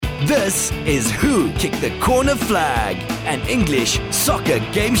This is Who Kicked the Corner Flag, an English soccer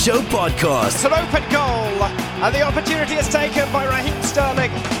game show podcast. It's an open goal, and the opportunity is taken by Raheem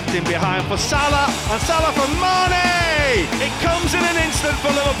Sterling. In behind for Salah, and Salah for Mane! It comes in an instant for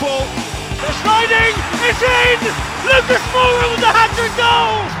Liverpool. The sliding is in! Lucas Moura with the hat-trick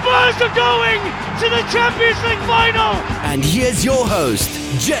goal! Spurs are going to the Champions League final! And here's your host,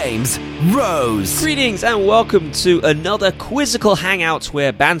 James Rose. Greetings and welcome to another quizzical hangout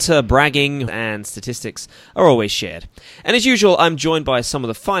where banter, bragging and statistics are always shared. And as usual, I'm joined by some of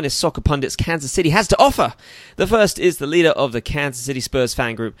the finest soccer pundits Kansas City has to offer. The first is the leader of the Kansas City Spurs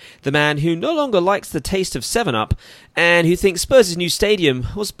fan group, the man who no longer likes the taste of 7-Up and who thinks Spurs' new stadium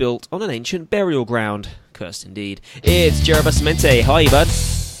was built on an ancient burial ground. Cursed indeed. It's Jared Basamente. How are you, bud?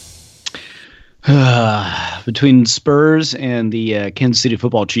 Between Spurs and the Kansas City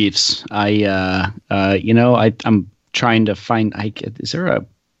Football Chiefs, I'm trying to find.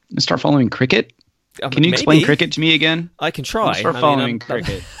 Start following cricket? Can you explain cricket to me again? I can try. Start following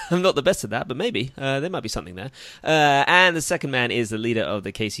cricket. I'm not the best at that, but maybe. There might be something there. And the second man is the leader of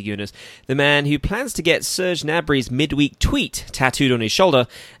the KC Gooners, the man who plans to get Serge Gnabry's midweek tweet tattooed on his shoulder,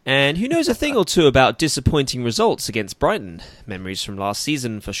 and who knows a thing or two about disappointing results against Brighton. Memories from last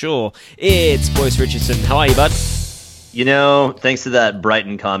season, for sure. It's Boyce Richardson. How are you, bud? You know, thanks to that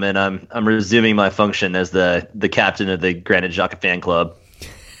Brighton comment, I'm resuming my function as the captain of the Granit Xhaka fan club.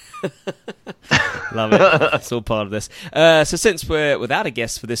 Love it. It's all part of this. So since we're without a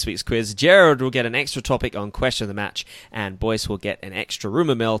guest for this week's quiz, Jared will get an extra topic on question of the match, and Boyce will get an extra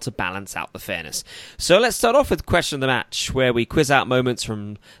rumour mill to balance out the fairness. So let's start off with question of the match, where we quiz out moments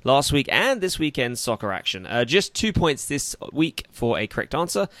from last week and this weekend's soccer action. Just 2 points this week for a correct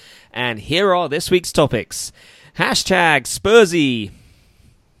answer, and here are this week's topics. Hashtag Spursy.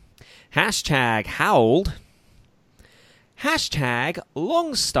 Hashtag Howled. Hashtag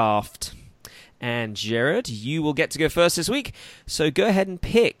Longstaffed. And Jared, you will get to go first this week, so go ahead and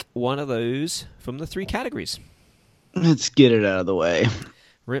pick one of those from the three categories. Let's get it out of the way.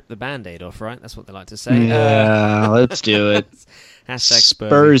 Rip the Band-Aid off, right? That's what they like to say. Yeah, let's do it. Hashtag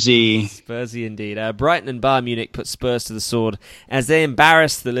Spursy. Spursy indeed. Brighton and Bayern Munich put Spurs to the sword as they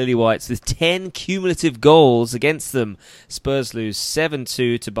embarrassed the Lily Whites with 10 cumulative goals against them. Spurs lose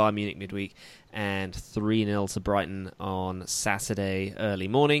 7-2 to Bayern Munich midweek and 3-0 to Brighton on Saturday early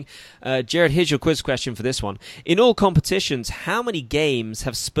morning. Jared, here's your quiz question for this one. In all competitions, how many games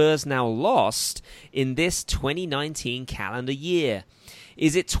have Spurs now lost in this 2019 calendar year?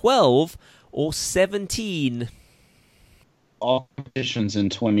 Is it 12 or 17? All competitions in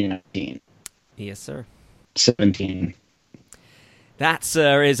 2019. Yes, sir. 17. That,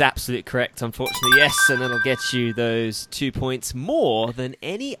 sir, is absolutely correct, unfortunately, yes, and that'll get you those 2 points more than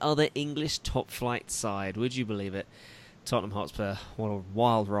any other English top-flight side. Would you believe it? Tottenham Hotspur, what a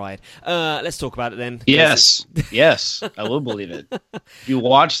wild ride. Let's talk about it then. Yes, I will believe it. If you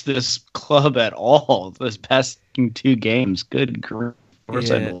watch this club at all, this past 2 games, good grief. Of course,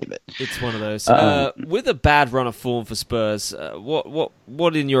 I believe it. It's one of those. With a bad run of form for Spurs,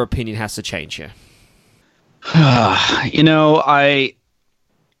 what in your opinion has to change here?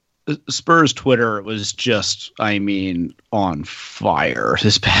 Spurs Twitter was just, on fire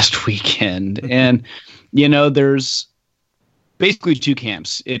this past weekend. And, there's basically 2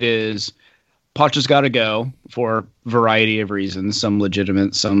 camps. It is Poch has got to go for a variety of reasons, some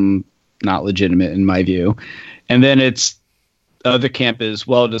legitimate, some not legitimate in my view. And then it's the other camp is,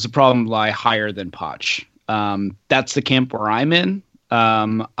 well, does the problem lie higher than Poch? That's the camp where I'm in.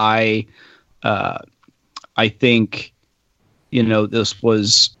 I think, this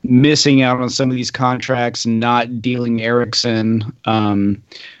was missing out on some of these contracts, not dealing Eriksson. You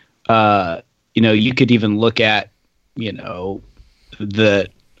could even look at,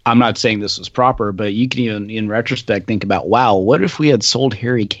 I'm not saying this was proper, but you can even, in retrospect, think about, wow, what if we had sold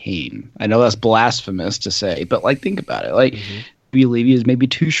Harry Kane? I know that's blasphemous to say, but, think about it. Levy is maybe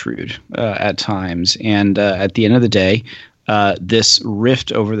too shrewd at times. And at the end of the day, this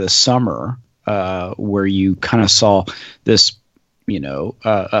rift over the summer, where you kind of saw this,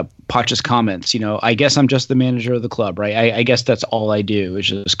 Poch's comments, I guess I'm just the manager of the club, right? I guess that's all I do is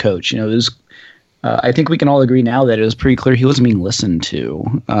just coach. It was, I think we can all agree now that it was pretty clear he wasn't being listened to,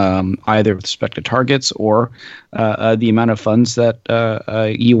 either with respect to targets or the amount of funds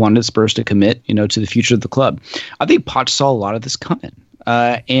that he wanted Spurs to commit, to the future of the club. I think Poch saw a lot of this coming,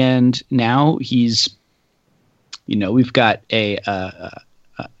 and now he's, we've got a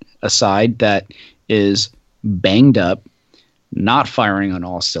side that is banged up, not firing on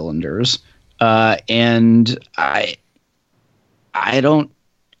all cylinders, and I don't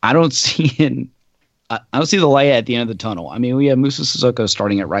see I don't see the light at the end of the tunnel. I mean, we have Musa Sissoko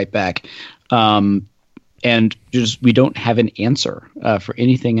starting at right back, and just we don't have an answer for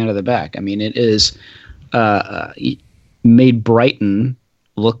anything out of the back. I mean, it is made Brighton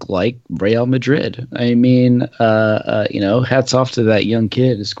look like Real Madrid. I mean, hats off to that young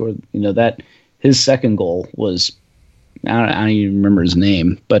kid who scored. That his second goal was I don't even remember his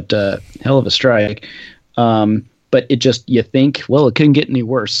name, but hell of a strike. But it just, you think, well, it couldn't get any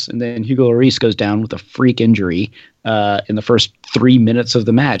worse. And then Hugo Lloris goes down with a freak injury in the first 3 minutes of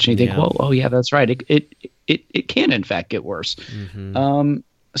the match. And you think, well, oh yeah, that's right. It can in fact get worse. Mm-hmm.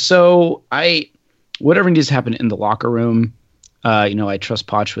 So whatever needs to happen in the locker room, I trust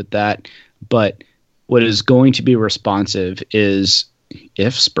Poch with that. But what is going to be responsive is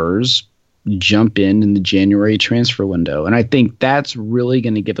if Spurs jump in the January transfer window. And I think that's really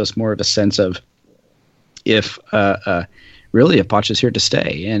going to give us more of a sense of if Poch is here to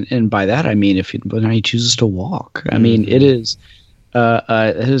stay. And by that, I mean, if he chooses to walk. I mean, it is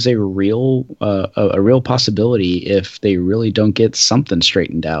a real possibility if they really don't get something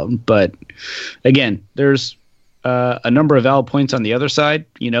straightened out. But again, there's a number of valid points on the other side.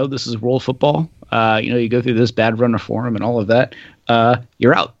 This is world football. You go through this bad run of form and all of that.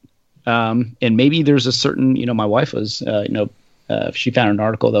 You're out. And maybe there's a certain, my wife was, she found an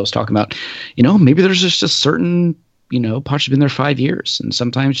article that was talking about, maybe there's just a certain, Poch has been there 5 years. And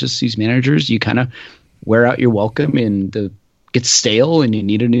sometimes just these managers, you kind of wear out your welcome and gets stale and you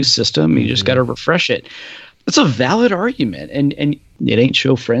need a new system. You just got to refresh it. It's a valid argument. And it ain't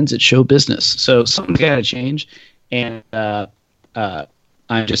show friends, it's show business. So something's got to change. And I'm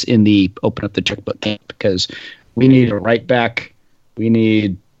just in the open up the checkbook camp because we need a right back. We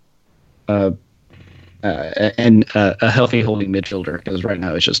need and a healthy holding midfielder because right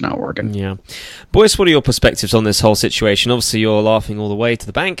now it's just not working. Yeah. Boyce, what are your perspectives on this whole situation? Obviously, you're laughing all the way to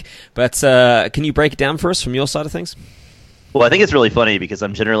the bank, but can you break it down for us from your side of things? Well, I think it's really funny because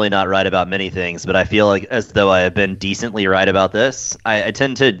I'm generally not right about many things, but I feel like as though I have been decently right about this. I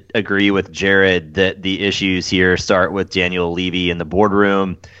tend to agree with Jared that the issues here start with Daniel Levy in the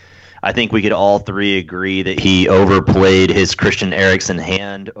boardroom. I think we could all three agree that he overplayed his Christian Eriksen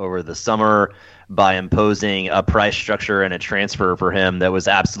hand over the summer by imposing a price structure and a transfer for him that was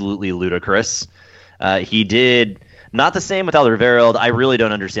absolutely ludicrous. He did not the same with Alderweireld. I really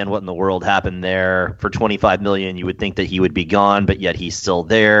don't understand what in the world happened there. For $25 million, you would think that he would be gone, but yet he's still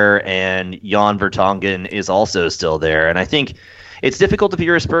there. And Jan Vertonghen is also still there. And I think it's difficult if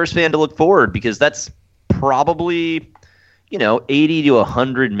you're a Spurs fan to look forward because that's probably 80 to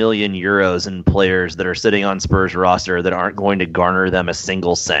 100 million euros in players that are sitting on Spurs roster that aren't going to garner them a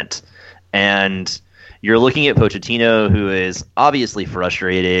single cent. And you're looking at Pochettino, who is obviously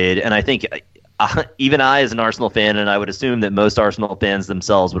frustrated. And I think even I, as an Arsenal fan, and I would assume that most Arsenal fans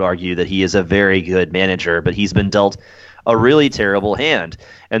themselves would argue that he is a very good manager, but he's been dealt a really terrible hand.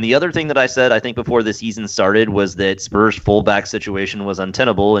 And the other thing that I said, I think, before the season started was that Spurs' fullback situation was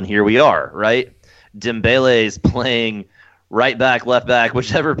untenable, and here we are, right? Dembele's playing right back, left back,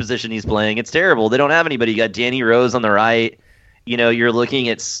 whichever position he's playing. It's terrible. They don't have anybody. You got Danny Rose on the right. You're looking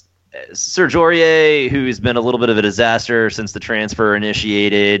at Serge Aurier, who's been a little bit of a disaster since the transfer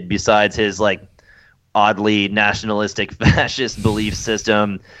initiated, besides his oddly nationalistic fascist belief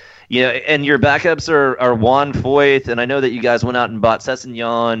system. And your backups are Juan Foyth, and I know that you guys went out and bought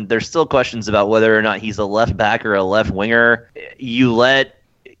Sessegnon. There's still questions about whether or not he's a left back or a left winger. You let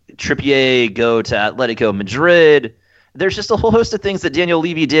Trippier go to Atletico Madrid. There's just a whole host of things that Daniel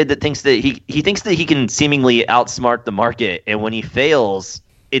Levy did that thinks that he thinks that he can seemingly outsmart the market, and when he fails,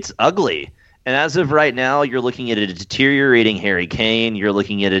 it's ugly. And as of right now, you're looking at a deteriorating Harry Kane. You're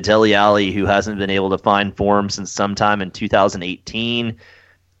looking at a Dele Alli who hasn't been able to find form since sometime in 2018.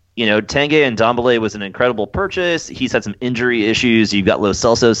 Tanguy and Ndombele was an incredible purchase. He's had some injury issues. You've got Lo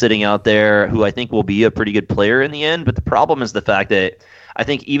Celso sitting out there, who I think will be a pretty good player in the end. But the problem is the fact that I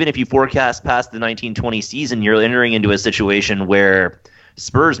think even if you forecast past the 1920 season, you're entering into a situation where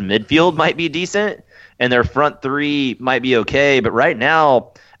Spurs midfield might be decent and their front three might be okay. But right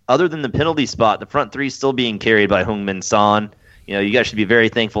now, other than the penalty spot, the front three is still being carried by Heung-min Son. You guys should be very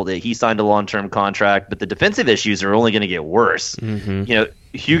thankful that he signed a long-term contract, but the defensive issues are only going to get worse. Mm-hmm.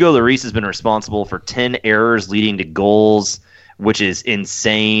 Hugo Lloris has been responsible for 10 errors leading to goals, which is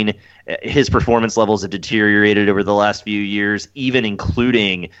insane. His performance levels have deteriorated over the last few years, even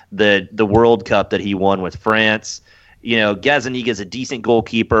including the World Cup that he won with France. Gazzaniga is a decent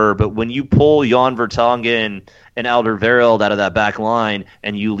goalkeeper, but when you pull Jan Vertonghen and Alderweireld out of that back line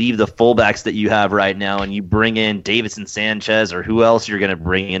and you leave the fullbacks that you have right now and you bring in Davinson Sanchez or who else you're going to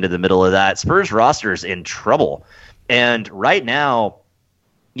bring into the middle of that, Spurs roster is in trouble. And right now,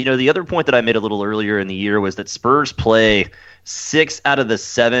 The other point that I made a little earlier in the year was that Spurs play 6 out of the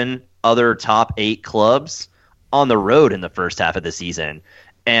 7 other top 8 clubs on the road in the first half of the season.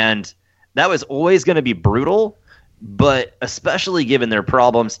 And that was always going to be brutal, but especially given their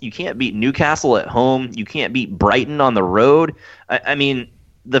problems, you can't beat Newcastle at home. You can't beat Brighton on the road. I mean,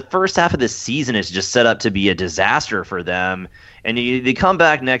 the first half of the season is just set up to be a disaster for them. And they come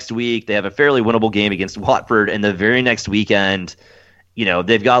back next week. They have a fairly winnable game against Watford. And the very next weekend,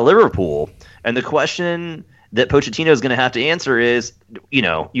 they've got Liverpool. And the question that Pochettino is going to have to answer is, you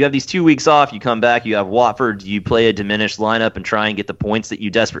have these 2 weeks off, you come back, you have Watford, you play a diminished lineup and try and get the points that you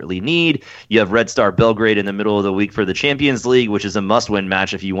desperately need. You have Red Star Belgrade in the middle of the week for the Champions League, which is a must-win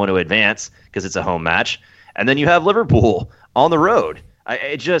match if you want to advance because it's a home match. And then you have Liverpool on the road.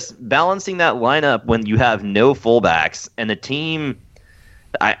 Just balancing that lineup when you have no fullbacks and the team,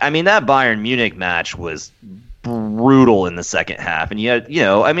 I mean, that Bayern Munich match was brutal in the second half. And you had,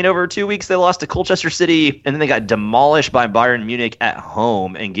 over 2 weeks they lost to Colchester City, and then they got demolished by Bayern Munich at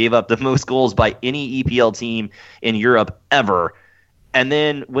home and gave up the most goals by any EPL team in Europe ever. And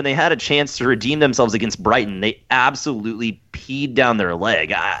then when they had a chance to redeem themselves against Brighton, they absolutely peed down their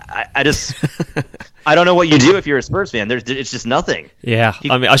leg. I just I don't know what you do if you're a Spurs fan. It's just nothing. Yeah,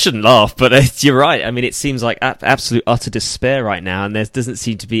 I mean, I shouldn't laugh, but you're right. I mean, it seems like absolute utter despair right now, and there doesn't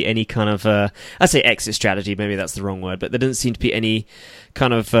seem to be any kind of I'd say exit strategy. Maybe that's the wrong word, but there doesn't seem to be any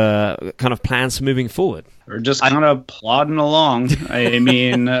kind of plans for moving forward. We're just kind of plodding along. I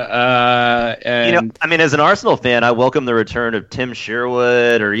mean, as an Arsenal fan, I welcome the return of Tim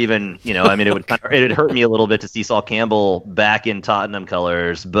Sherwood, or even, it'd hurt me a little bit to see Sol Campbell back in Tottenham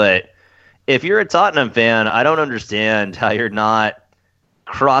colors. But if you're a Tottenham fan, I don't understand how you're not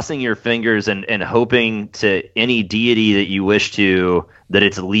crossing your fingers and hoping to any deity that you wish to that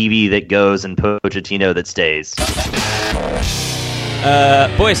it's Levy that goes and Pochettino that stays.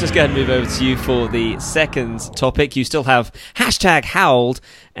 Boys, let's go ahead and move over to you for the second topic. You still have hashtag Howled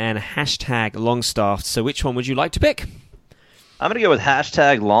and hashtag Longstaffed. So which one would you like to pick? I'm going to go with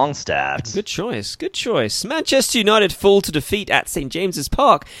hashtag Longstaffed. Good choice, good choice. Manchester United fall to defeat at St. James's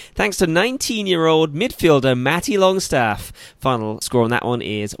Park thanks to 19-year-old midfielder Matty Longstaff. Final score on that one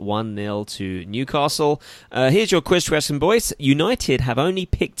is 1-0 to Newcastle. Here's your quiz question, boys. United have only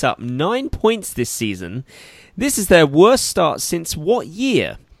picked up 9 points this season. This is their worst start since what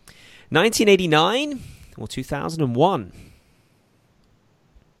year? 1989 or 2001?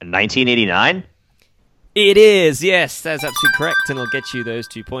 1989? It is, yes, that's absolutely correct, and I'll get you those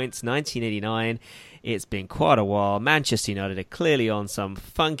 2 points. 1989, it's been quite a while. Manchester United are clearly on some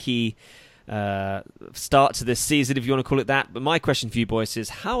funky start to this season, if you want to call it that. But my question for you, boys, is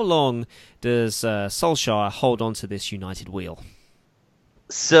how long does Solskjaer hold on to this United wheel?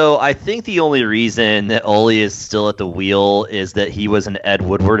 So I think the only reason that Ole is still at the wheel is that he was an Ed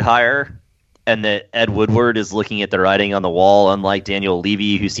Woodward hire, and that Ed Woodward is looking at the writing on the wall, unlike Daniel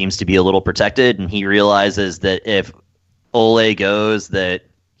Levy, who seems to be a little protected, and he realizes that if Ole goes, that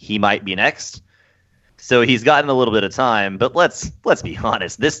he might be next. So he's gotten a little bit of time, but let's be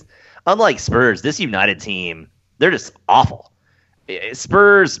honest. This, unlike Spurs, this United team, they're just awful.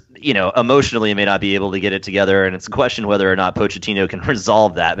 Spurs, emotionally may not be able to get it together, and it's a question whether or not Pochettino can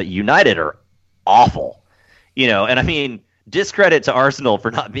resolve that, but United are awful. And I mean, discredit to Arsenal for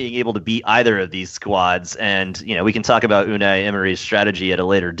not being able to beat either of these squads, and we can talk about Unai Emery's strategy at a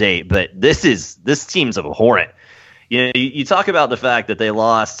later date, but this team's abhorrent. You talk about the fact that they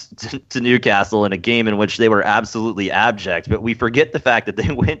lost to Newcastle in a game in which they were absolutely abject, but we forget the fact that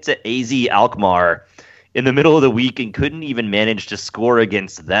they went to AZ Alkmaar in the middle of the week and couldn't even manage to score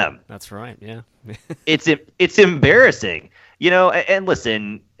against them. That's right, yeah. It's embarrassing. And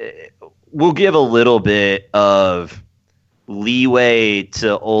listen, we'll give a little bit of leeway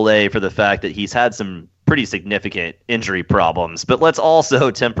to Ole for the fact that he's had some pretty significant injury problems, but let's also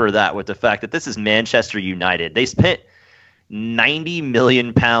temper that with the fact that this is Manchester United. They spent £90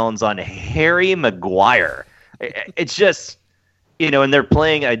 million on Harry Maguire. It's just, and they're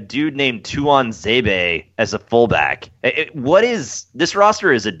playing a dude named Tuan Zebe as a fullback. This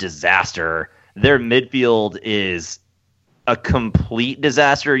roster is a disaster. Their midfield is a complete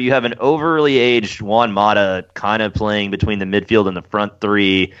disaster. You have an overly aged Juan Mata kind of playing between the midfield and the front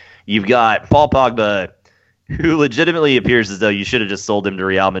three. You've got Paul Pogba, who legitimately appears as though you should have just sold him to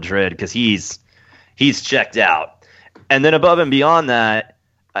Real Madrid because he's checked out. And then above and beyond that,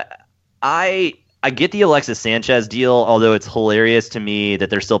 I get the Alexis Sanchez deal, although it's hilarious to me that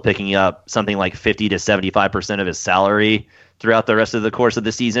they're still picking up something like 50 to 75% of his salary throughout the rest of the course of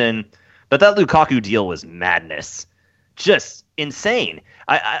the season. But that Lukaku deal was madness. just insane.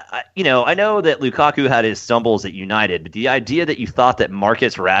 I know that Lukaku had his stumbles at United, but the idea that you thought that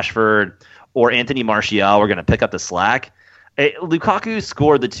Marcus Rashford or Anthony Martial were going to pick up the slack. Lukaku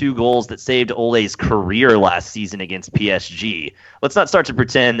scored the 2 goals that saved Ole's career last season against PSG. Let's not start to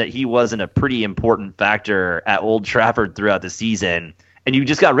pretend that he wasn't a pretty important factor at Old Trafford throughout the season, and you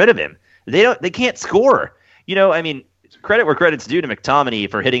just got rid of him. They can't score. Credit where credit's due to McTominay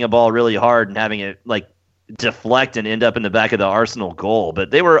for hitting a ball really hard and having it deflect and end up in the back of the Arsenal goal,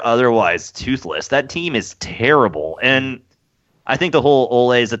 but they were otherwise toothless. That team is terrible, and I think the whole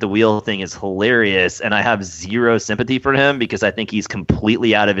Ole's at the wheel thing is hilarious, and I have zero sympathy for him because I think he's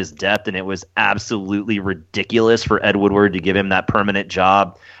completely out of his depth, and it was absolutely ridiculous for Ed Woodward to give him that permanent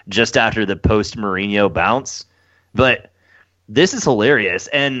job just after the post-Mourinho bounce. But this is hilarious,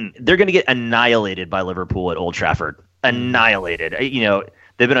 and they're going to get annihilated by Liverpool at Old Trafford. Annihilated.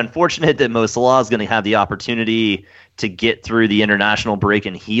 They've been unfortunate that Mo Salah is going to have the opportunity to get through the international break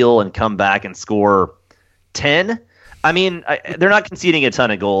and heal and come back and score 10. They're not conceding a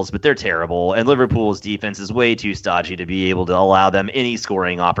ton of goals, but they're terrible. And Liverpool's defense is way too stodgy to be able to allow them any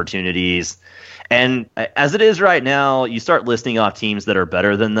scoring opportunities. And as it is right now, you start listing off teams that are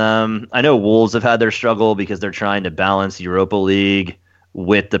better than them. I know Wolves have had their struggle because they're trying to balance Europa League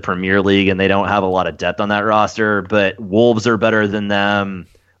with the Premier League, and they don't have a lot of depth on that roster. But Wolves are better than them.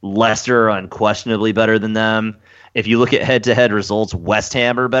 Leicester are unquestionably better than them. If you look at head-to-head results, West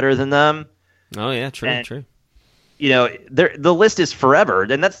Ham are better than them. Oh, yeah, true. The list is forever,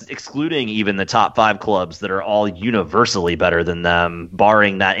 and that's excluding even the top 5 clubs that are all universally better than them,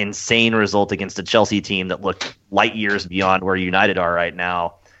 barring that insane result against a Chelsea team that looked light years beyond where United are right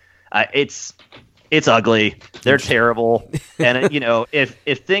now. It's ugly. They're terrible. And,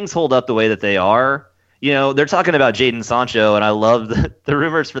 if things hold up the way that they are, they're talking about Jadon Sancho, and I love the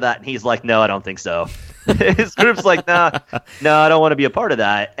rumors for that, and he's like, no, I don't think so. His group's like, no, I don't want to be a part of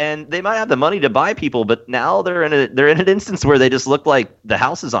that. And they might have the money to buy people, but now they're in an instance where they just look like the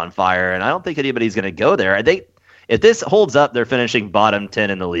house is on fire, and I don't think anybody's going to go there. If this holds up, they're finishing bottom 10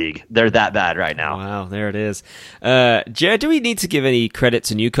 in the league. They're that bad right now. Wow, there it is. Jared, do we need to give any credit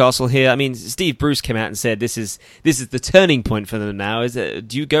to Newcastle here? Steve Bruce came out and said this is the turning point for them now. Do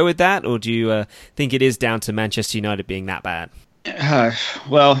you go with that, or do you think it is down to Manchester United being that bad?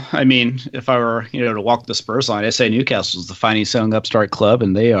 Well, if I were, to walk the Spurs line, I'd say Newcastle's the finest young upstart club,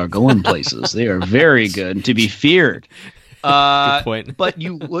 and they are going places. They are very good and to be feared. Good point. But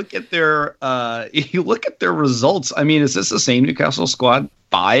you look at their results. Is this the same Newcastle squad?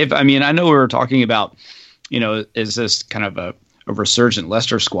 5. I know we were talking about, is this kind of a resurgent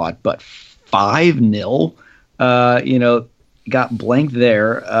Leicester squad? But 5-0, got blanked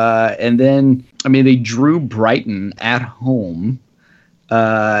there, and then they drew Brighton at home,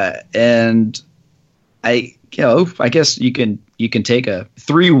 and I guess you can take a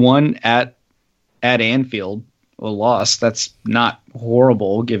 3-1 at Anfield. A loss. That's not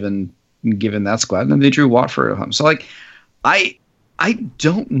horrible given that squad. And then they drew Watford at home. So I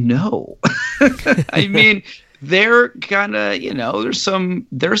don't know. They're kind of,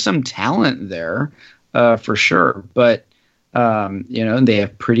 there's some talent there for sure. But and they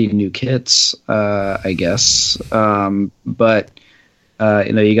have pretty new kits, I guess. But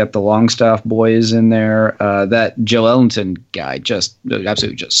you got the Longstaff boys in there. That Joe Ellington guy absolutely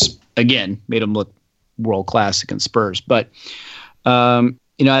again made him look world class against Spurs, but at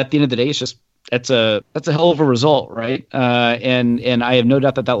the end of the day, it's just that's a hell of a result, right? And I have no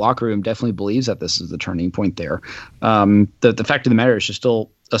doubt that locker room definitely believes that this is the turning point there. The fact of the matter is, just still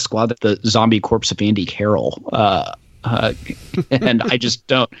a squad that the zombie corpse of Andy Carroll, and I just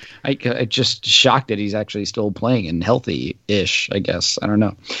don't. I just shocked that he's actually still playing and healthy-ish. I guess I don't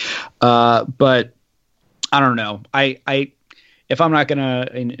know, but I don't know. If I'm not going to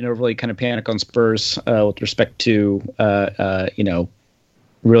really kind of panic on Spurs with respect to,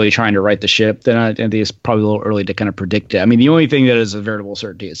 really trying to right the ship, then I think it's probably a little early to kind of predict it. The only thing that is a veritable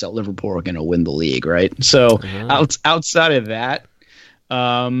certainty is that Liverpool are going to win the league, right? So outside of that,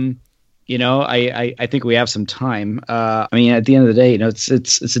 I think we have some time. At the end of the day,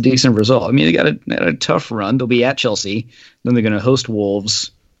 it's a decent result. They got a tough run. They'll be at Chelsea, then they're going to host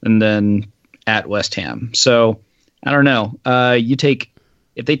Wolves, and then at West Ham. So I don't know.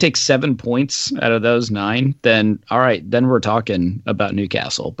 If they take 7 points out of those 9, then all right, then we're talking about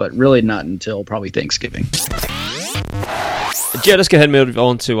Newcastle, but really not until probably Thanksgiving. Yeah, let's go ahead and move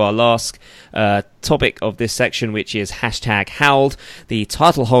on to our last topic of this section, which is #Howled. The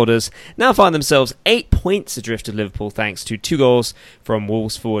title holders now find themselves 8 points adrift of Liverpool thanks to 2 goals from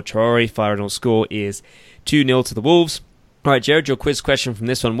Wolves forward Traore. Final score is 2-0 to the Wolves. All right, Jared, your quiz question from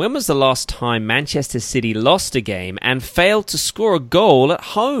this one. When was the last time Manchester City lost a game and failed to score a goal at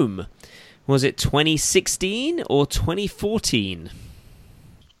home? Was it 2016 or 2014?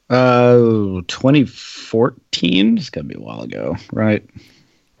 2014? It's got to be a while ago, right?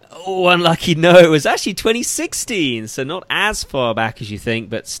 Oh, unlucky. No, it was actually 2016, so not as far back as you think,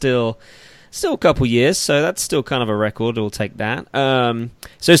 but still a couple years, so that's still kind of a record. We'll take that.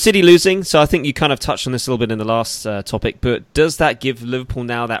 So City losing, so I think you kind of touched on this a little bit in the last topic, but does that give Liverpool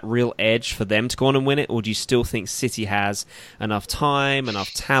now that real edge for them to go on and win it, or do you still think City has enough time,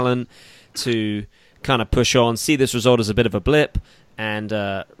 enough talent to kind of push on, see this result as a bit of a blip, and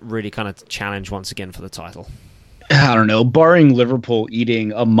really kind of challenge once again for the title? I don't know. Barring Liverpool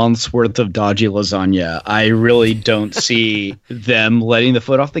eating a month's worth of dodgy lasagna, I really don't see them letting the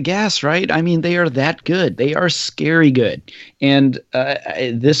foot off the gas, right? I mean, they are that good. They are scary good. And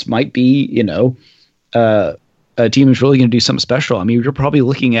this might be, a team who's really going to do something special. I mean, you're probably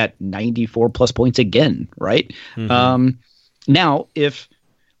looking at 94-plus points again, right? Mm-hmm. Now, if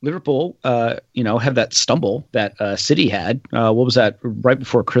Liverpool, have that stumble that City had. What was that? Right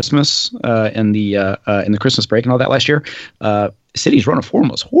before Christmas, in the Christmas break and all that last year. City's run of form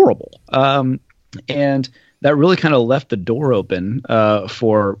was horrible, and that really kind of left the door open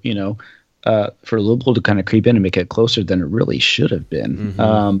for Liverpool to kind of creep in and make it closer than it really should have been.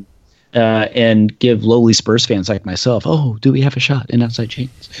 Mm-hmm. And give lowly Spurs fans like myself, oh, do we have a shot in outside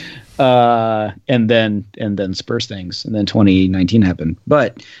chains? And then Spurs things, and then 2019 happened.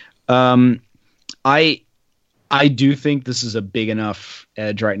 But I do think this is a big enough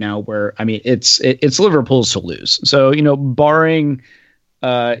edge right now where, I mean, it's Liverpool's to lose. So, barring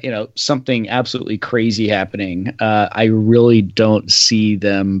something absolutely crazy happening, I really don't see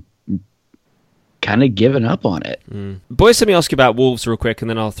them kind of given up on it. Boys, let me ask you about Wolves real quick, and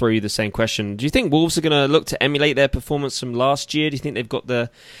then I'll throw you the same question. Do you think Wolves are going to look to emulate their performance from last year? Do you think they've got the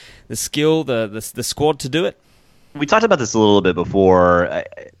skill, the squad to do it? We talked about this a little bit before.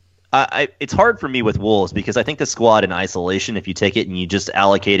 It's hard for me with Wolves because I think the squad in isolation, if you take it and you just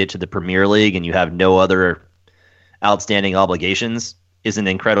allocate it to the Premier League and you have no other outstanding obligations, is an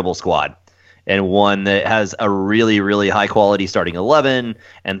incredible squad. And one that has a really, really high-quality starting 11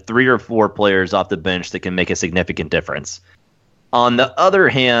 and 3 or 4 players off the bench that can make a significant difference. On the other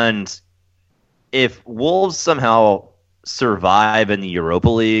hand, if Wolves somehow survive in the Europa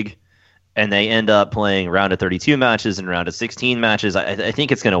League and they end up playing round of 32 matches and round of 16 matches, I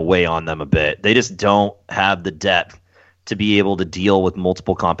think it's going to weigh on them a bit. They just don't have the depth to be able to deal with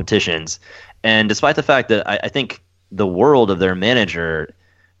multiple competitions. And despite the fact that I think the world of their manager,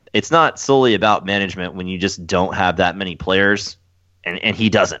 it's not solely about management when you just don't have that many players, and he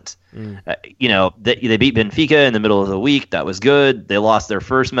doesn't. They beat Benfica in the middle of the week. That was good. They lost their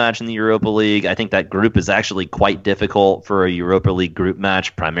first match in the Europa League. I think that group is actually quite difficult for a Europa League group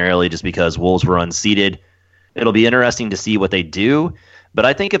match, primarily just because Wolves were unseeded. It'll be interesting to see what they do. But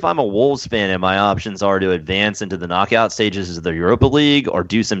I think if I'm a Wolves fan and my options are to advance into the knockout stages of the Europa League or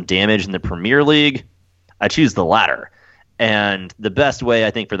do some damage in the Premier League, I choose the latter. And the best way,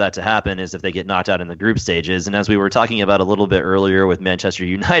 I think, for that to happen is if they get knocked out in the group stages. And as we were talking about a little bit earlier with Manchester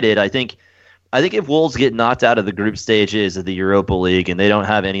United, I think if Wolves get knocked out of the group stages of the Europa League and they don't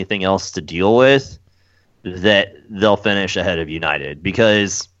have anything else to deal with, that they'll finish ahead of United.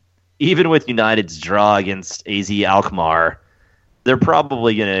 Because even with United's draw against AZ Alkmaar, they're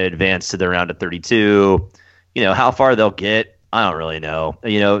probably going to advance to the round of 32. How far they'll get, I don't really know.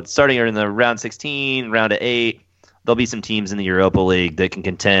 Starting in the round 16, round of 8, there'll be some teams in the Europa League that can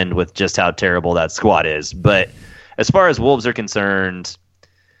contend with just how terrible that squad is. But as far as Wolves are concerned,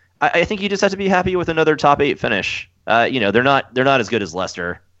 I think you just have to be happy with another top 8 finish. They're not as good as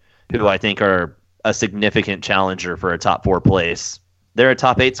Leicester, who I think are a significant challenger for a top 4 place. They're a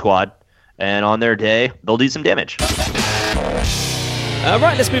top 8 squad, and on their day, they'll do some damage.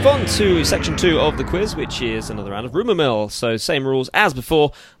 Right, let's move on to section 2 of the quiz, which is another round of Rumour Mill. So same rules as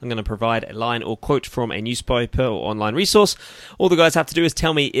before. I'm going to provide a line or quote from a newspaper or online resource. All the guys have to do is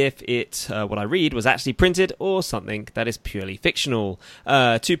tell me if what I read was actually printed or something that is purely fictional.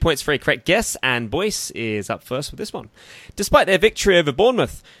 2 points for a correct guess, and Boyce is up first with this one. Despite their victory over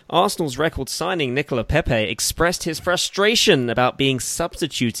Bournemouth, Arsenal's record signing Nicola Pepe expressed his frustration about being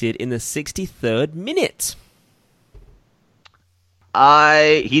substituted in the 63rd minute.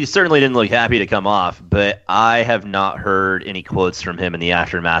 He certainly didn't look happy to come off, but I have not heard any quotes from him in the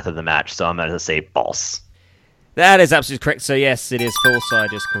aftermath of the match, so I'm going to say false. That is absolutely correct. So yes, it is false. I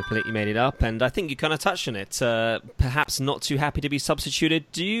just completely made it up, and I think you kind of touched on it. Perhaps not too happy to be substituted.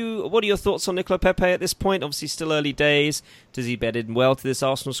 What are your thoughts on Nicola Pepe at this point? Obviously, still early days. Does he bed in well to this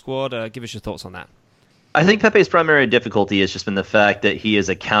Arsenal squad? Give us your thoughts on that. I think Pepe's primary difficulty has just been the fact that he is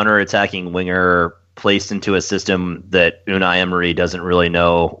a counter-attacking winger placed into a system that Unai Emery doesn't really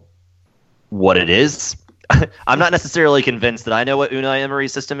know what it is. I'm not necessarily convinced that I know what Unai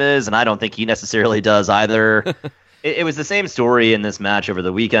Emery's system is, and I don't think he necessarily does either. It was the same story in this match over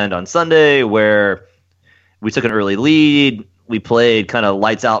the weekend on Sunday, where we took an early lead. We played kind of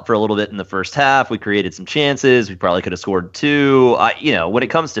lights out for a little bit in the first half. We created some chances. We probably could have scored 2. When it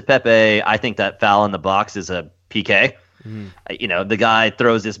comes to Pepe, I think that foul in the box is a PK. The guy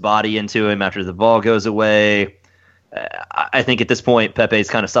throws his body into him after the ball goes away. I think at this point, Pepe's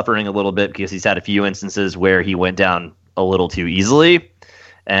kind of suffering a little bit because he's had a few instances where he went down a little too easily.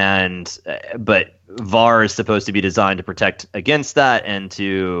 But VAR is supposed to be designed to protect against that and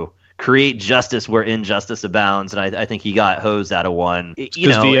to create justice where injustice abounds. And I think he got hosed out of one.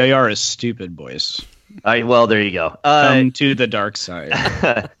 Because VAR is stupid, boys. Well, there you go. Come to the dark side.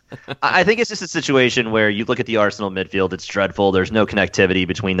 I think it's just a situation where you look at the Arsenal midfield, it's dreadful. There's no connectivity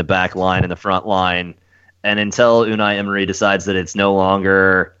between the back line and the front line. And until Unai Emery decides that it's no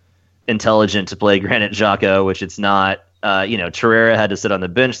longer intelligent to play Granit Xhaka, which it's not, Torreira had to sit on the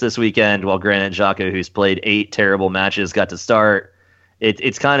bench this weekend while Granit Xhaka, who's played 8 terrible matches, got to start.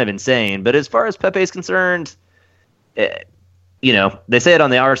 It's kind of insane. But as far as Pepe is concerned, they say it on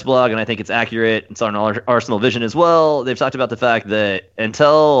the Ars blog, and I think it's accurate. It's on Arsenal Vision as well. They've talked about the fact that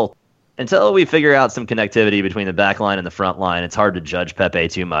until we figure out some connectivity between the back line and the front line, it's hard to judge Pepe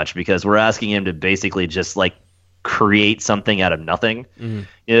too much because we're asking him to basically just create something out of nothing.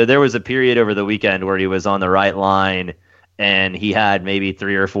 There was a period over the weekend where he was on the right line and he had maybe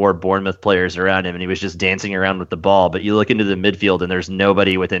 3 or 4 Bournemouth players around him and he was just dancing around with the ball. But you look into the midfield and there's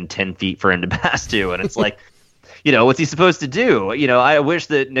nobody within 10 feet for him to pass to. And it's what's he supposed to do? I wish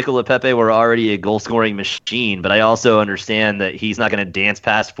that Nicola Pepe were already a goal-scoring machine, but I also understand that he's not going to dance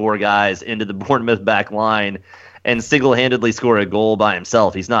past 4 guys into the Bournemouth back line and single-handedly score a goal by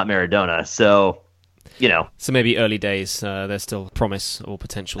himself. He's not Maradona, so, So maybe early days, there's still promise or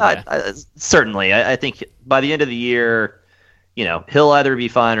potential there. Certainly. I think by the end of the year, he'll either be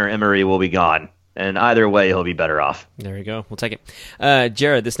fine or Emery will be gone. And either way, he'll be better off. There we go. We'll take it.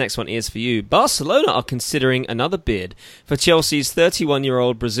 Jared, this next one is for you. Barcelona are considering another bid for Chelsea's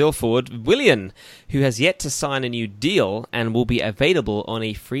 31-year-old Brazil forward, Willian, who has yet to sign a new deal and will be available on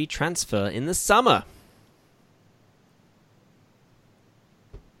a free transfer in the summer.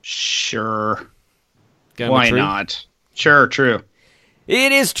 Sure. Why not? Sure, true.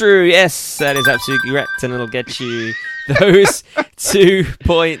 It is true. Yes, that is absolutely correct, and it'll get you those 2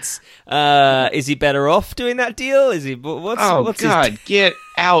 points. Is he better off doing that deal? Is he? What's God! Get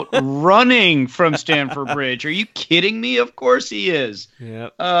out running from Stamford Bridge. Are you kidding me? Of course he is. Yeah.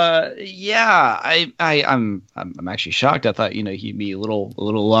 I'm actually shocked. I thought he'd be a little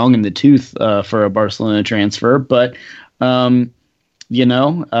long in the tooth for a Barcelona transfer, but as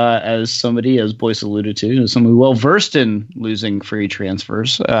somebody, as Boyce alluded to, as somebody well versed in losing free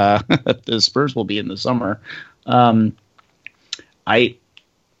transfers, the Spurs will be in the summer.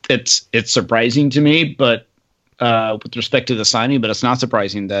 It's surprising to me, but with respect to the signing, but it's not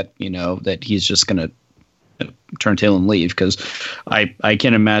surprising that that he's just going to turn tail and leave, because I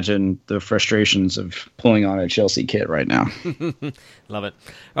can't imagine the frustrations of pulling on a Chelsea kit right now. Love it.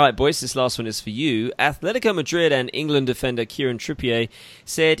 All right, boys, this last one is for you. Atletico Madrid and England defender Kieran Trippier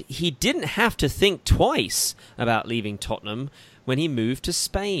said he didn't have to think twice about leaving Tottenham when he moved to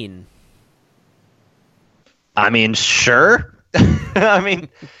Spain. I mean, sure.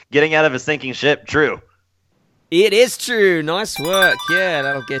 Getting out of a sinking ship, true. It is true. Nice work. Yeah,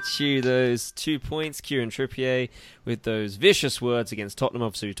 that'll get you those 2 points. Kieran Trippier with those vicious words against Tottenham.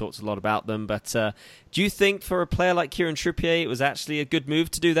 Obviously, we talked a lot about them. But do you think for a player like Kieran Trippier, it was actually a good move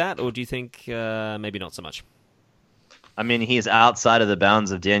to do that? Or do you think maybe not so much? He's outside of the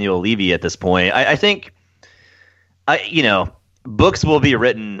bounds of Daniel Levy at this point. I think, books will be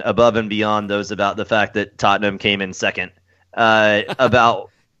written above and beyond those about the fact that Tottenham came in second, about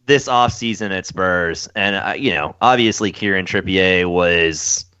this offseason at Spurs. And, obviously Kieran Trippier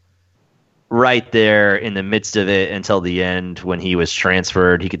was right there in the midst of it until the end when he was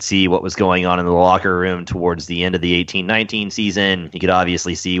transferred. He could see what was going on in the locker room towards the end of the 18-19 season. He could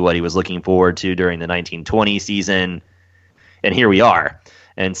obviously see what he was looking forward to during the 19-20 season. And here we are.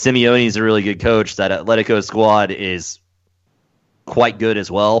 And Simeone's a really good coach. That Atletico squad is quite good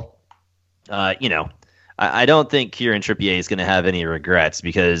as well. I don't think Kieran Trippier is going to have any regrets,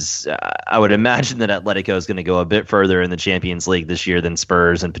 because I would imagine that Atletico is going to go a bit further in the Champions League this year than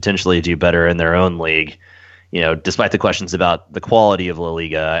Spurs, and potentially do better in their own league. Despite the questions about the quality of La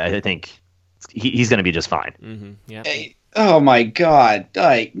Liga, I think he's going to be just fine. Mm-hmm. Yeah. Oh my God!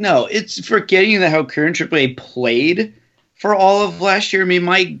 No, it's forgetting that how Kieran Trippier played for all of last year. I mean,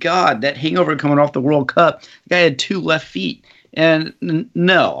 my God, that hangover coming off the World Cup. The guy had 2 left feet, and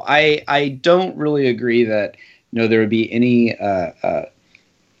no, I don't really agree that there would be any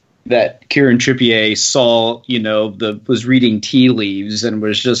that Kieran Trippier saw was reading tea leaves and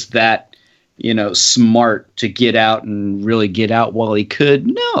was just that smart to get out and really get out while he could.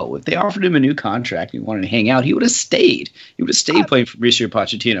 No, if they offered him a new contract and he wanted to hang out, he would have stayed. He would have stayed playing for Mauricio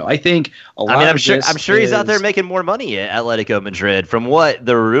Pochettino. I think I'm sure he's out there making more money at Atletico Madrid. From what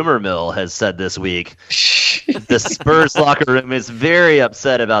the rumor mill has said this week, the Spurs locker room is very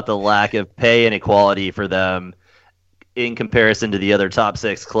upset about the lack of pay inequality for them in comparison to the other top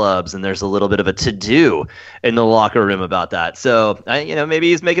 6 clubs, and there's a little bit of a to-do in the locker room about that. So, maybe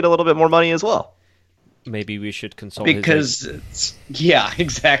he's making a little bit more money as well. Maybe we should consult yeah,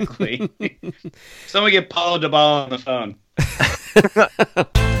 exactly. Someone get Paulo Dybala on the phone.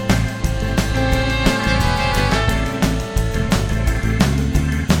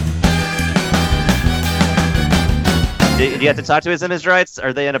 Do you have to talk to his image rights?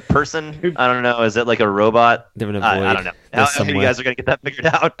 Are they in a person? I don't know. Is it like a robot? They're in a void. I don't know. How you guys are going to get that figured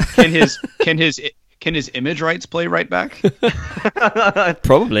out? Can his image rights play right back?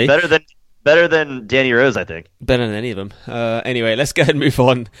 Probably. Better than Danny Rose, I think. Better than any of them. Anyway, let's go ahead and move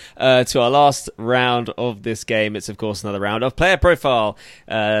on to our last round of this game. It's, of course, another round of player profile.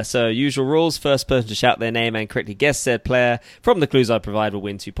 So, usual rules. First person to shout their name and correctly guess said player from the clues I provide will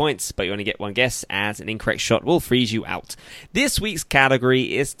win 2 points, but you only get 1 guess, as an incorrect shot will freeze you out. This week's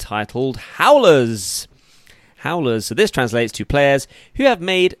category is titled Howlers. Howlers. So this translates to players who have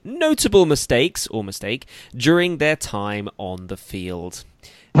made notable mistakes or mistake during their time on the field.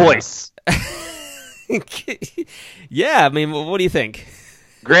 Voice. Yeah, I mean, what do you think?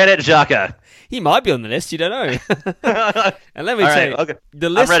 Granit Xhaka. He might be on the list, you don't know. And let me tell you, okay.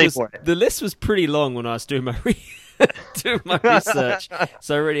 The list was pretty long when I was doing my research,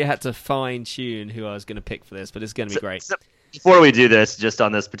 so I really had to fine-tune who I was going to pick for this, but it's going to be great. So before we do this, just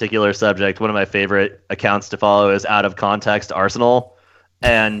on this particular subject, one of my favorite accounts to follow is Out of Context Arsenal,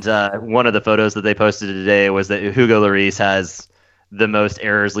 and one of the photos that they posted today was that Hugo Lloris has the most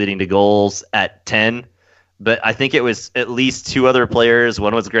errors leading to goals at 10, but I think it was at least 2 other players.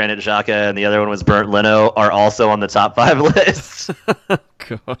 One was Granit Xhaka and the other one was Bernd Leno, are also on the top 5 list.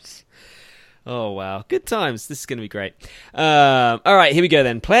 God. Oh, wow. Good times. This is going to be great. All right, here we go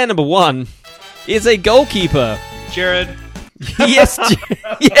then. Player number 1 is a goalkeeper. Jared. Yes,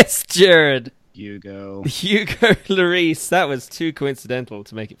 Jared. Hugo Lloris. That was too coincidental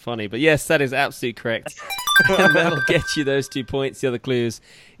to make it funny, but yes, that is absolutely correct. And that'll get you those 2 points. The other clues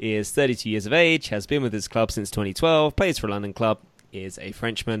is 32 years of age, has been with his club since 2012, plays for a London club, is a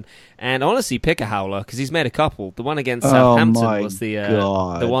Frenchman, and honestly, pick a howler because he's made a couple. The one against Southampton was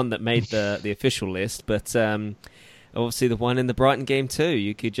the one that made the official list, but obviously the one in the Brighton game too.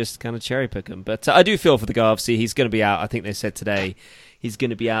 You could just kind of cherry pick him, but I do feel for the guy. Obviously, he's going to be out. I think they said today. He's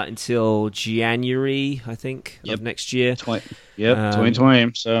going to be out until January, I think, of next year.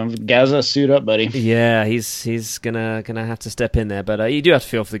 2020. So Gaza, suit up, buddy. Yeah, he's gonna have to step in there, but you do have to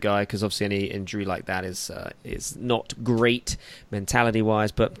feel for the guy because obviously any injury like that is not great mentality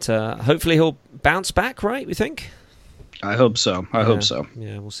wise. But hopefully he'll bounce back, right? We think. I hope so. I hope so.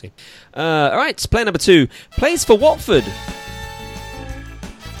 Yeah, we'll see. All right, player number 2 plays for Watford.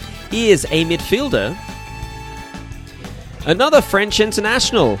 He is a midfielder. Another French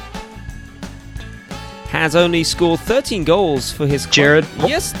international. Has only scored 13 goals for his club. Jared?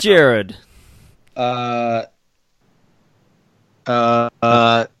 Yes, Jared. Deulofeu.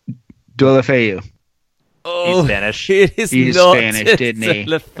 Oh, he's Spanish. He's not Spanish, didn't he?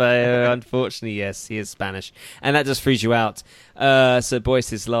 Deulofeu. Unfortunately, yes, he is Spanish. And that just frees you out. So, Boyce,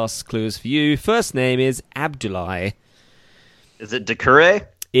 his last clue is for you. First name is Abdoulaye. Is it Doucouré?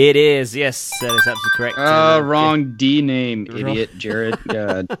 It is, yes. That is absolutely correct. Wrong D name, idiot, Jared.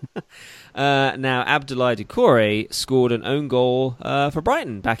 God. Now, Abdoulaye Doucouré scored an own goal for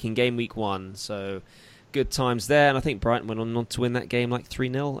Brighton back in game week 1. So, good times there. And I think Brighton went on to win that game like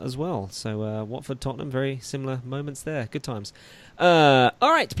 3-0 as well. So, Watford-Tottenham, very similar moments there. Good times. All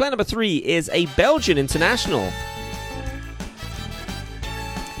right, player number 3 is a Belgian international.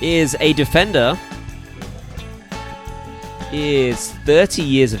 Is a defender. Is 30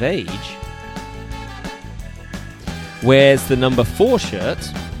 years of age. Wears the number 4 shirt.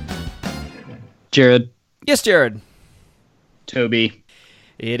 Jared. Yes, Jared. Toby.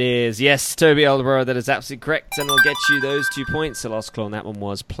 It is, yes, Toby Alderborough, that is absolutely correct, and I'll get you those 2 points. The last clue on that one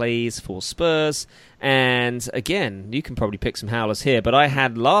was plays for Spurs, and again, you can probably pick some howlers here, but I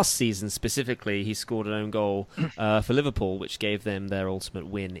had last season specifically, he scored an own goal for Liverpool, which gave them their ultimate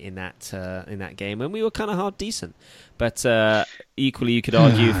win in that game, when we were kind of half decent. But equally, you could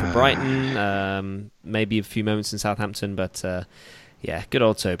argue for Brighton, maybe a few moments in Southampton, but... yeah, good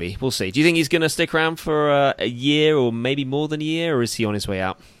old Toby. We'll see. Do you think he's going to stick around for a year or maybe more than a year, or is he on his way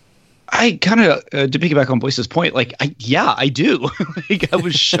out? I kind of, to piggyback on Boyce's point, I do. I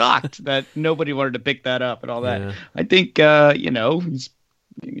was shocked that nobody wanted to pick that up and all that. Yeah. I think,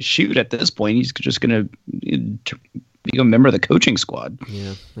 shoot, at this point, he's just going to be a member of the coaching squad.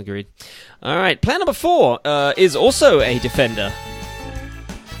 Yeah, agreed. All right, plan number 4 is also a defender.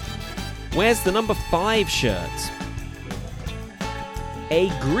 Where's the number 5 shirt? A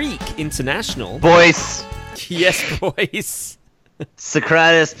Greek international. Boyce. Yes, Boyce.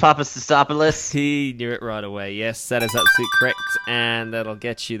 Socrates Papastopoulos. He knew it right away. Yes, that is absolutely correct. And that'll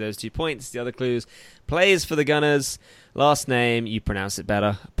get you those 2 points. The other clues. Plays for the Gunners. Last name, you pronounce it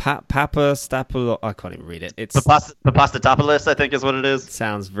better. Papastopoulos. I can't even read it. It's Papastopoulos, I think is what it is.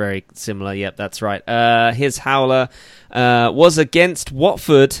 Sounds very similar. Yep, that's right. His howler was against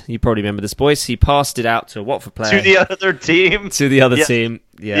Watford. You probably remember this, Boyce. He passed it out to a Watford player. To the other team? To the other team.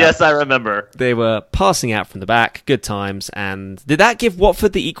 Yeah. Yes, I remember. They were passing out from the back. Good times. And did that give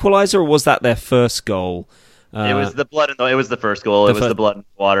Watford the equaliser, or was that their first goal? It was the blood. It was the first goal. It was the blood and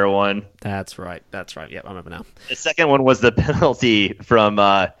water one. That's right. Yep, I remember now. The second one was the penalty from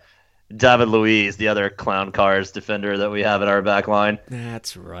David Luiz, the other clown cars defender that we have in our back line.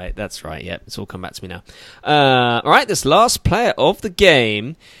 That's right. Yep, it's all come back to me now. All right, this last player of the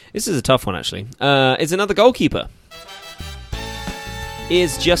game. This is a tough one, actually. Is another goalkeeper.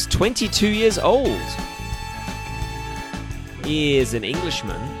 Is just 22 years old. Is an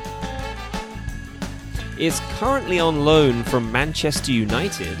Englishman. Is currently on loan from Manchester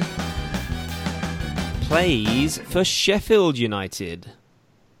United. Plays for Sheffield United.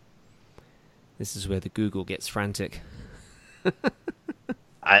 This is where the Google gets frantic.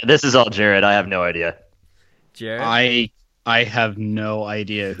 This is all Jared. I have no idea. Jared? I have no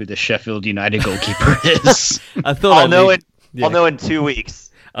idea who the Sheffield United goalkeeper is. I thought I'll know in 2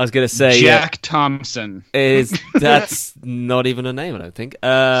 weeks. I was going to say Jack Thompson. That's not even a name, I don't think.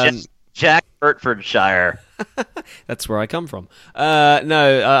 Jack Hertfordshire. That's where I come from.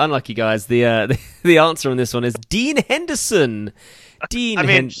 No, unlucky guys. The answer on this one is Dean Henderson.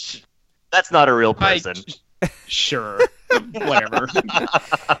 That's not a real person. Sure. Whatever.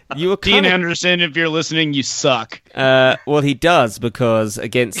 You were Dean Henderson, if you're listening, you suck. Well, he does, because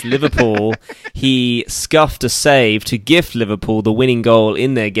against Liverpool, he scuffed a save to gift Liverpool the winning goal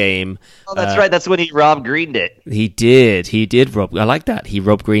in their game. Oh, that's right. That's when he Rob Greened it. He did rob. I like that. He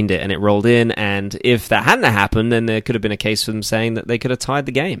Rob Greened it, and it rolled in. And if that hadn't happened, then there could have been a case for them saying that they could have tied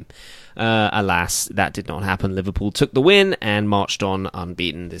the game. Alas, that did not happen. Liverpool took the win and marched on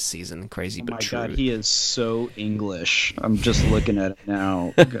unbeaten this season. Crazy but true. Oh my God, he is so English. I'm just looking at it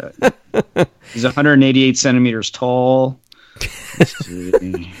now. He's 188 centimeters tall.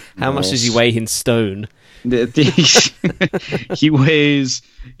 How much does he weigh in stone? He weighs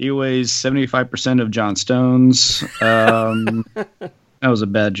 75% of John Stones. That was a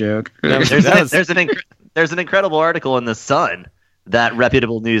bad joke. There's an incredible article in The Sun, that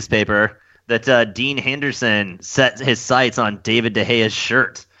reputable newspaper, that Dean Henderson set his sights on David De Gea's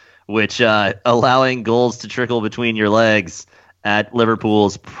shirt, which allowing goals to trickle between your legs at Liverpool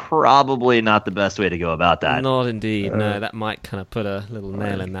is probably not the best way to go about that. Not indeed. No, that might kind of put a little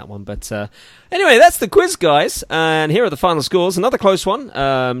nail in that one. But anyway, that's the quiz, guys. And here are the final scores. Another close one.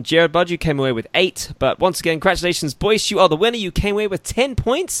 Jared Budd, you came away with 8. But once again, congratulations, Boyce. You are the winner. You came away with 10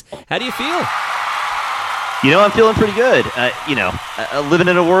 points. How do you feel? I'm feeling pretty good. Living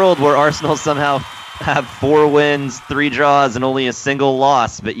in a world where Arsenal somehow have 4 wins, 3 draws, and only a single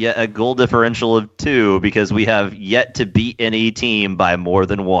loss, but yet a goal differential of 2 because we have yet to beat any team by more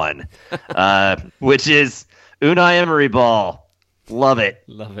than 1, which is Unai Emery ball. Love it.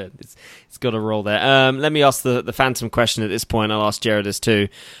 Love it. It's got to roll there. Let me ask the phantom question at this point. I'll ask Jared this too.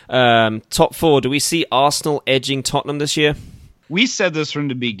 Top 4, do we see Arsenal edging Tottenham this year? We said this from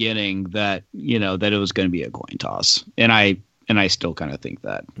the beginning that it was going to be a coin toss, and I still kind of think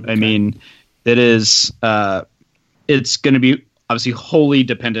that. Okay. I mean, it is. It's going to be obviously wholly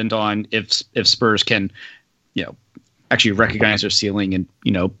dependent on if Spurs can, actually recognize their ceiling and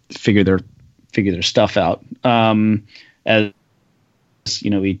figure their stuff out. As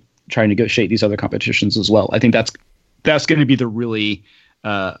we try to negotiate these other competitions as well. I think that's going to be the really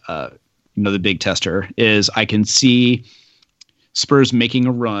the big tester. Is I can see Spurs making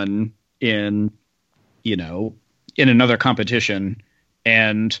a run in another competition,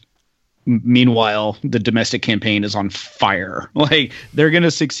 and meanwhile the domestic campaign is on fire. Like, they're going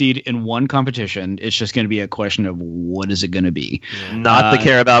to succeed in one competition. It's just going to be a question of what is it going to be. Not the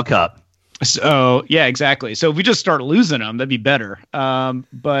Carabao Cup. So yeah, exactly. So if we just start losing them, that'd be better.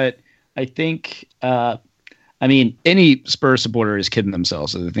 But I think, any Spurs supporter is kidding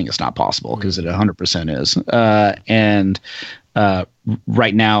themselves. I think it's not possible, because it 100% is. And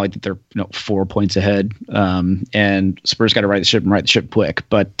right now, I think they're 4 points ahead. And Spurs got to right the ship quick.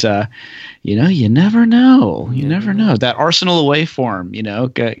 But you never know. You never know. That Arsenal away form,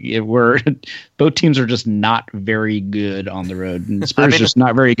 where both teams are just not very good on the road, and Spurs just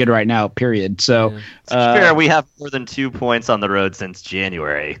not very good right now. Period. So fair, we have more than 2 points on the road since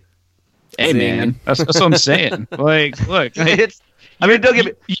January. Hey man, that's what I'm saying. Like, look, don't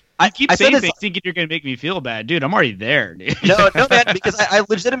get me. I keep saying things thinking you're going to make me feel bad, dude. I'm already there, dude. No, man, because I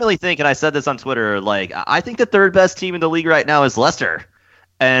legitimately think, and I said this on Twitter, like, I think the third best team in the league right now is Leicester,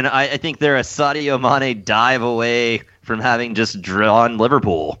 and I think they're a Sadio Mane dive away from having just drawn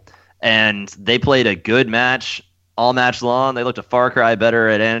Liverpool, and they played a good match all match long. They looked a far cry better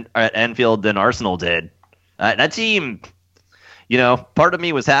at Anfield than Arsenal did. That team. Part of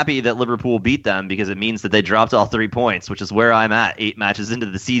me was happy that Liverpool beat them, because it means that they dropped all 3 points, which is where I'm at 8 matches into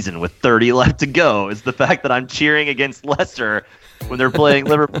the season with 30 left to go, is the fact that I'm cheering against Leicester when they're playing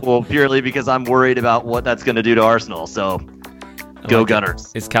Liverpool purely because I'm worried about what that's going to do to Arsenal. So go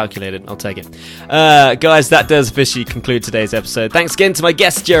Gunners. It's calculated. I'll take it. Guys, that does officially conclude today's episode. Thanks again to my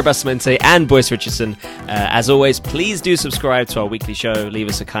guests, Jared Bustamante and Boyce Richardson. As always, please do subscribe to our weekly show, leave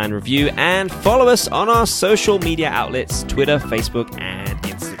us a kind review, and follow us on our social media outlets, Twitter, Facebook, and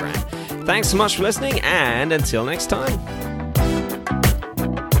Instagram. Thanks so much for listening, and until next time.